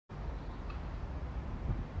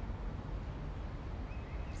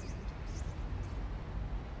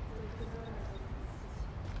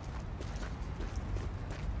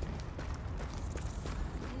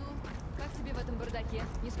передке.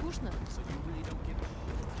 Не скучно?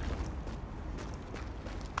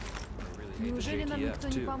 Неужели нам никто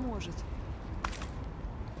не поможет?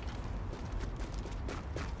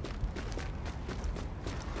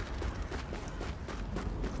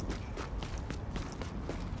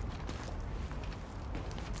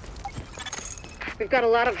 We've got a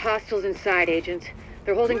lot of hostiles inside, Agent.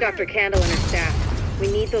 They're holding Dr. Candle and her staff.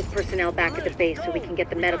 We need those personnel back at the base so we can get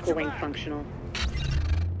the medical wing functional.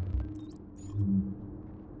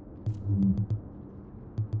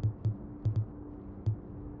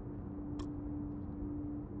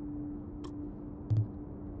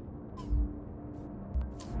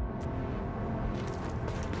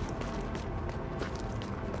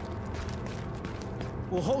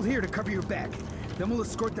 We'll hold here to cover your back. Then we'll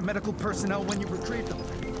escort the medical personnel when you retrieve them.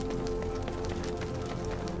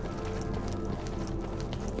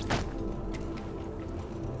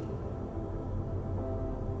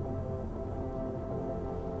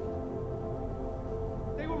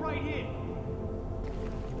 They were right here.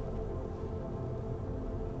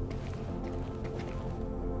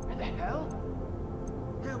 What the hell?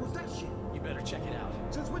 Yeah, what's that shit? You better check it out.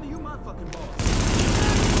 Since when are you my fucking boss?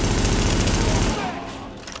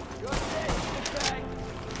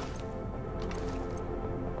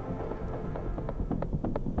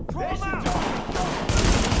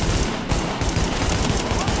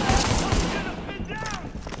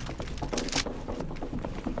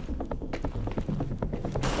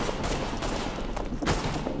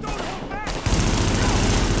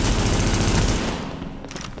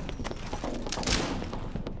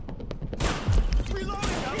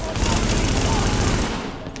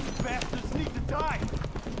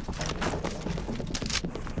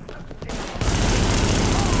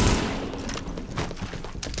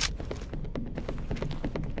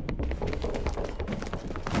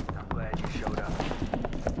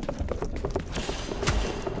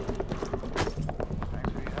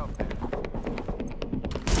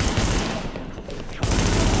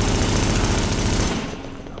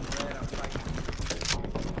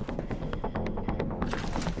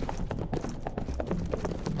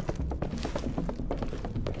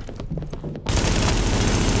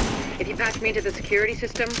 If you patch me into the security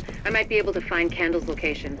system, I might be able to find Candle's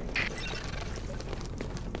location.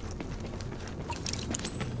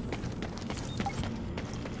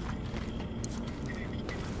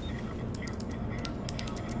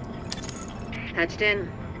 Patched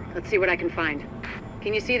in. Let's see what I can find.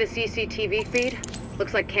 Can you see the CCTV feed?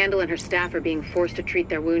 Looks like Candle and her staff are being forced to treat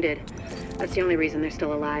their wounded. That's the only reason they're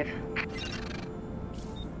still alive.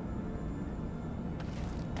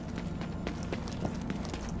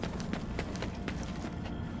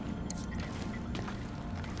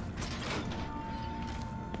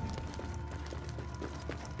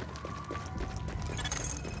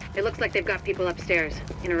 It looks like they've got people upstairs,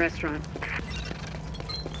 in a restaurant.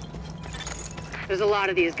 There's a lot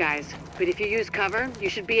of these guys, but if you use cover, you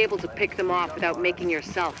should be able to pick them off without making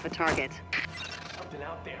yourself a target. Something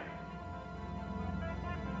out there.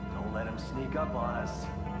 Don't let him sneak up on us.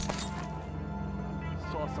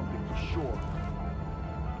 Saw something for sure.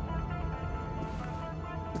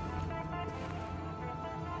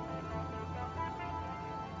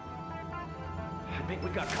 I think we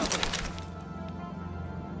got company.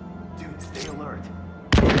 Dude, stay alert.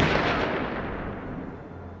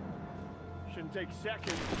 Shouldn't take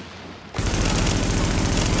seconds.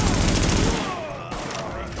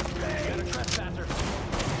 Got a trespasser.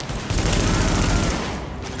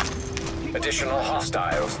 Additional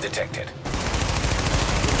hostiles detected.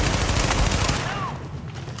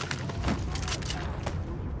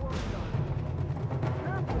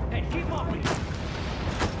 Hey, keep off me!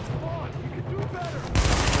 Come on, you can do better!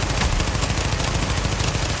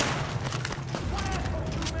 One asshole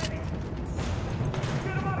too many!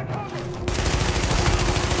 Get him out of cover!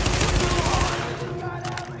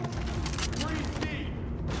 Breathe deep!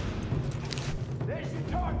 There's your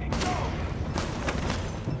target, go!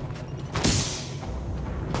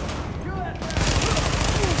 Kill that man!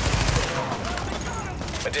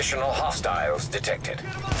 Additional hostiles detected.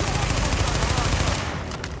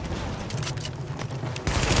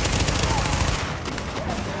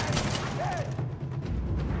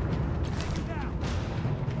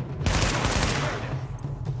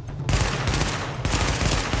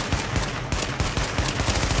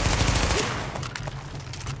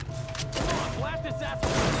 Blast this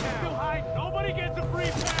asshole! Still hide! Nobody gets a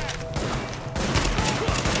free pass!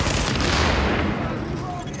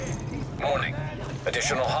 Warning.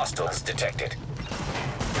 Additional hostiles detected.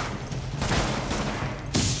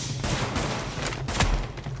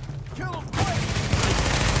 Kill him quick!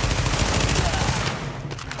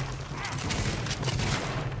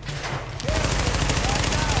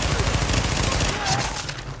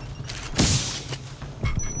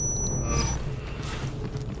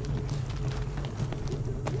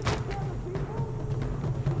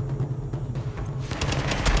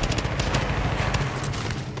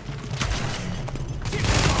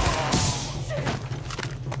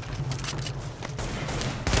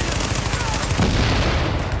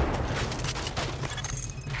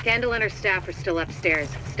 Candle and her staff are still upstairs,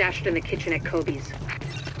 stashed in the kitchen at Kobe's.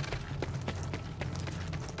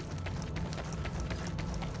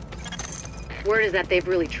 Word is that they've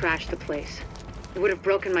really trashed the place. It would have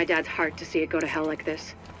broken my dad's heart to see it go to hell like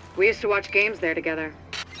this. We used to watch games there together.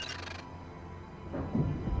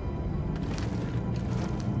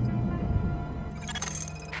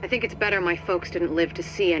 I think it's better my folks didn't live to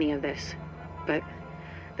see any of this. But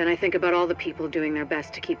then I think about all the people doing their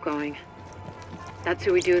best to keep going. That's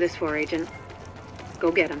who we do this for, Agent.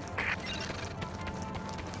 Go get them.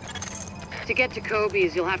 To get to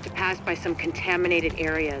Kobe's, you'll have to pass by some contaminated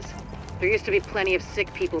areas. There used to be plenty of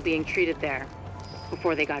sick people being treated there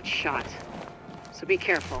before they got shot. So be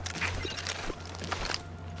careful.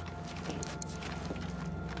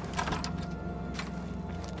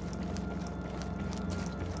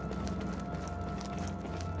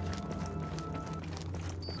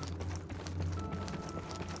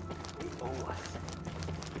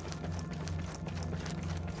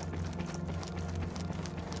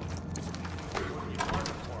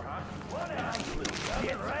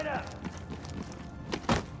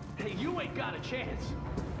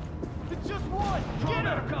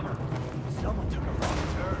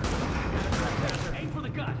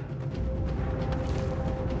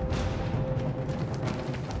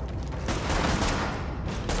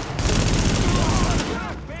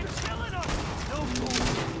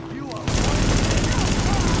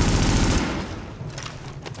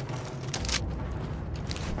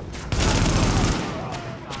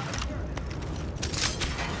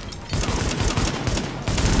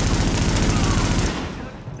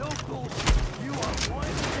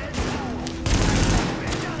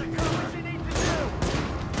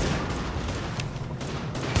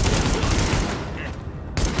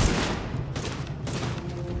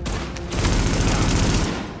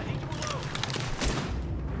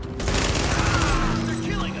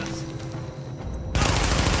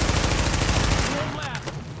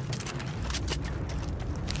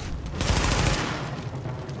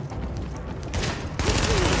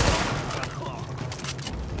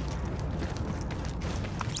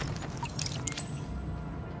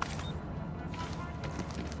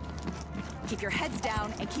 Keep your heads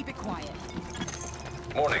down and keep it quiet.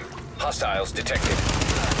 Warning. Hostiles detected.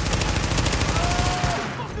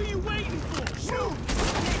 What are you waiting for? Shoot!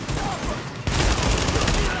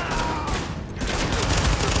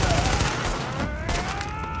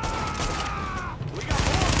 We got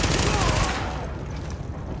more!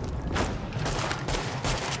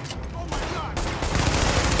 Oh my God!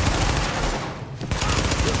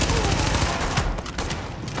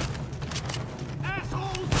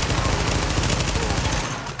 Assholes!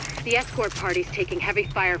 The escort party's taking heavy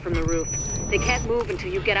fire from the roof. They can't move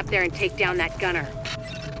until you get up there and take down that gunner.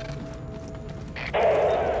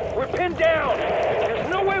 We're pinned down! There's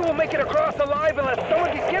no way we'll make it across alive unless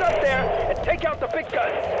someone can get up there and take out the big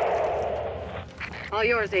guns! All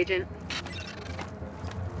yours, Agent.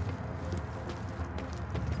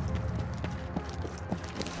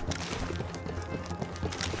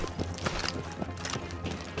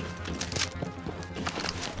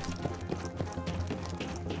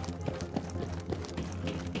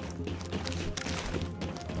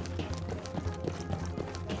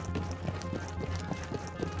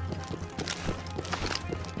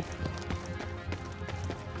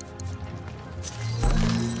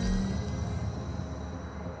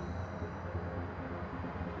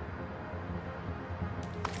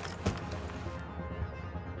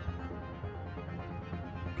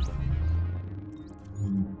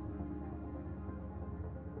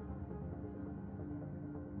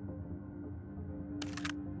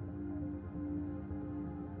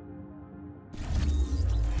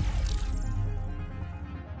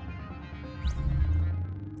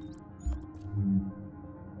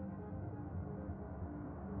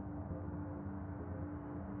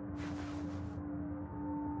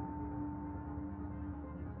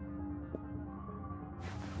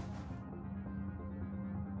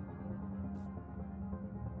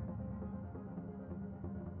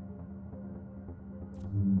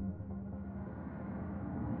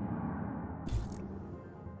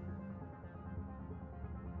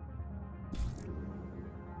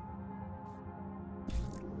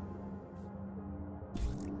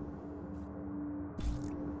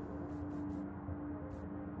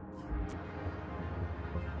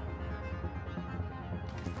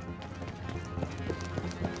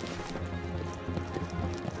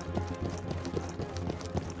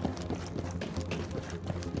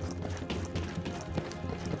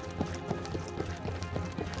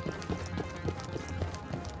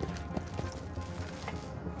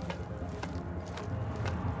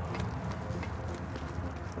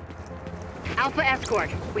 Alpha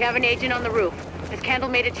escort. We have an agent on the roof. Has Candle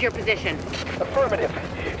made it to your position? Affirmative.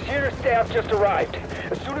 She and her staff just arrived.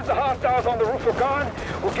 As soon as the hostiles on the roof are gone,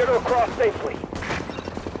 we'll get her across safely.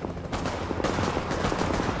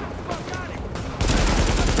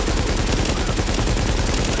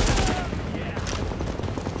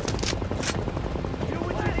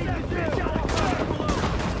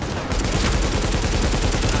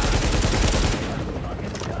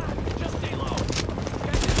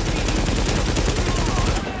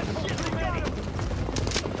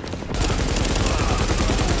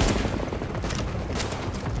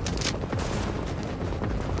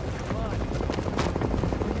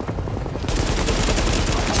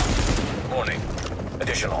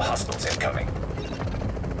 Additional hostiles incoming.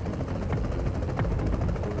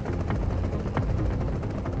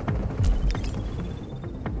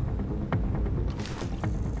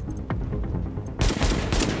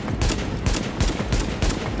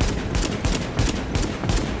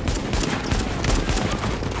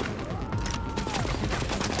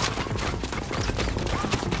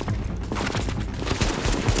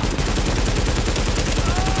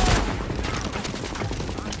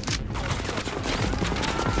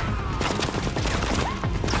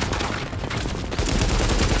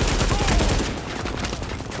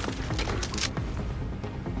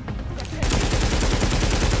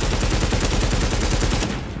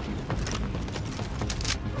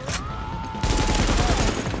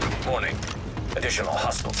 Warning. Additional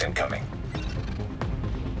hostiles incoming.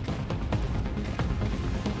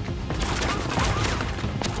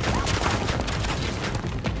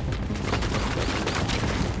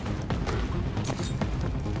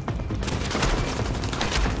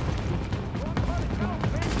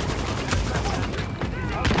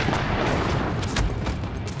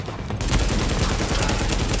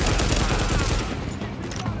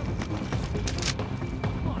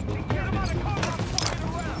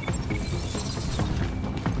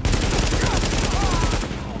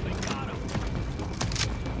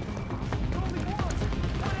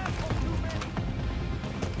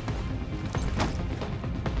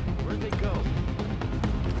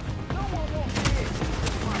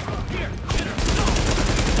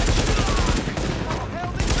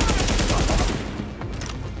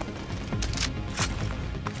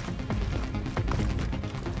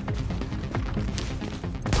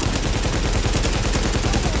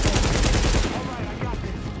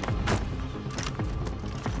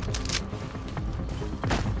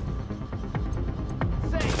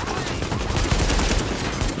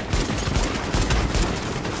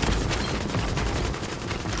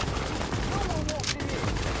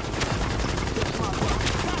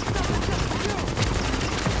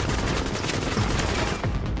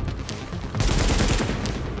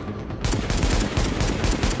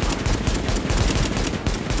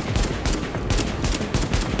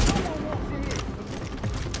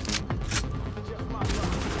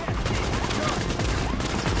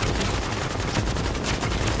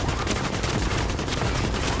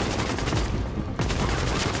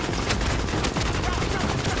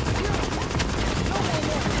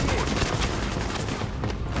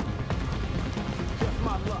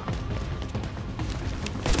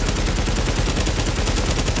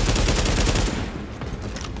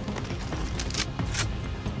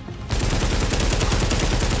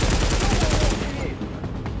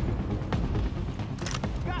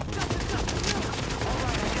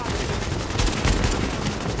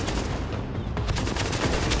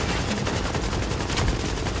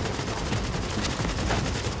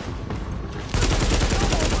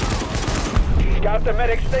 Got the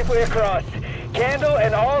medics safely across. Candle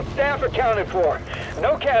and all staff accounted for.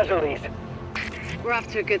 No casualties. We're off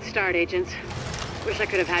to a good start, agents. Wish I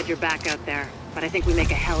could have had your back out there, but I think we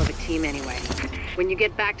make a hell of a team anyway. When you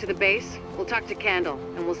get back to the base, we'll talk to Candle,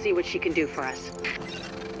 and we'll see what she can do for us.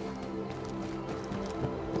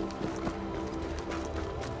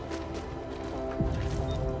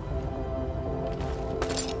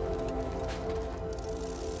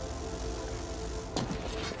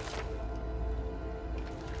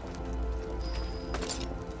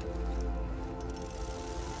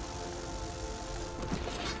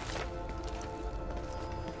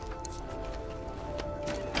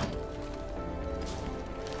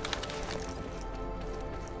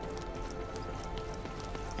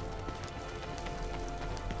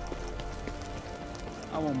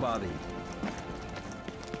 I won't bother you.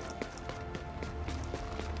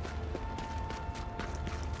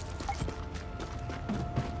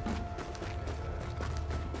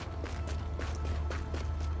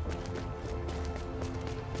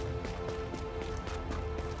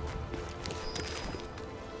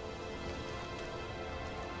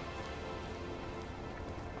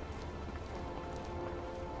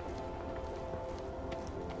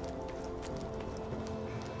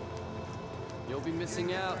 You'll be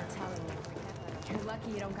missing out. I'm telling you. You're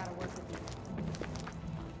lucky you don't gotta work with me.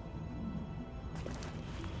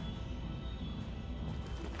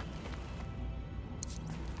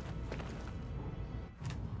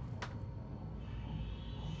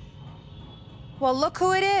 Well, look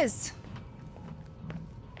who it is.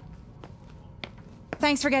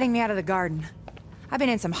 Thanks for getting me out of the garden. I've been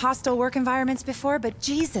in some hostile work environments before, but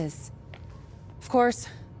Jesus. Of course,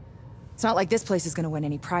 it's not like this place is gonna win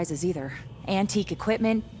any prizes either. Antique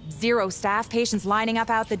equipment, 0 staff, patients lining up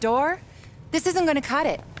out the door. This isn't gonna cut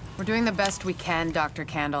it. We're doing the best we can, Dr.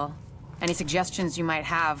 Candle. Any suggestions you might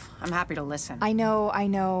have, I'm happy to listen. I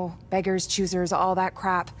know. Beggars, choosers, all that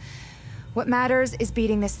crap. What matters is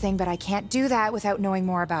beating this thing, but I can't do that without knowing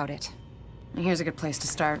more about it. Here's a good place to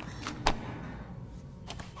start.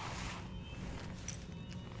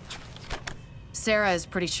 Sarah is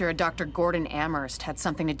pretty sure Dr. Gordon Amherst had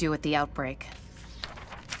something to do with the outbreak.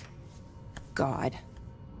 God.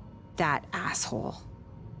 That asshole.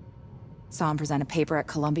 Saw him present a paper at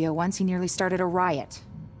Columbia once. He nearly started a riot.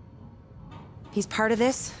 He's part of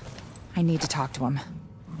this. I need to talk to him.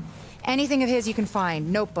 Anything of his you can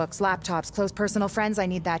find. Notebooks, laptops, close personal friends, I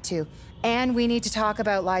need that too. And we need to talk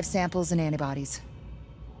about live samples and antibodies.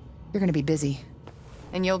 You're gonna be busy.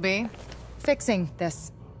 And you'll be? Fixing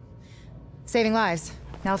this. Saving lives.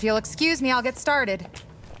 Now if you'll excuse me, I'll get started.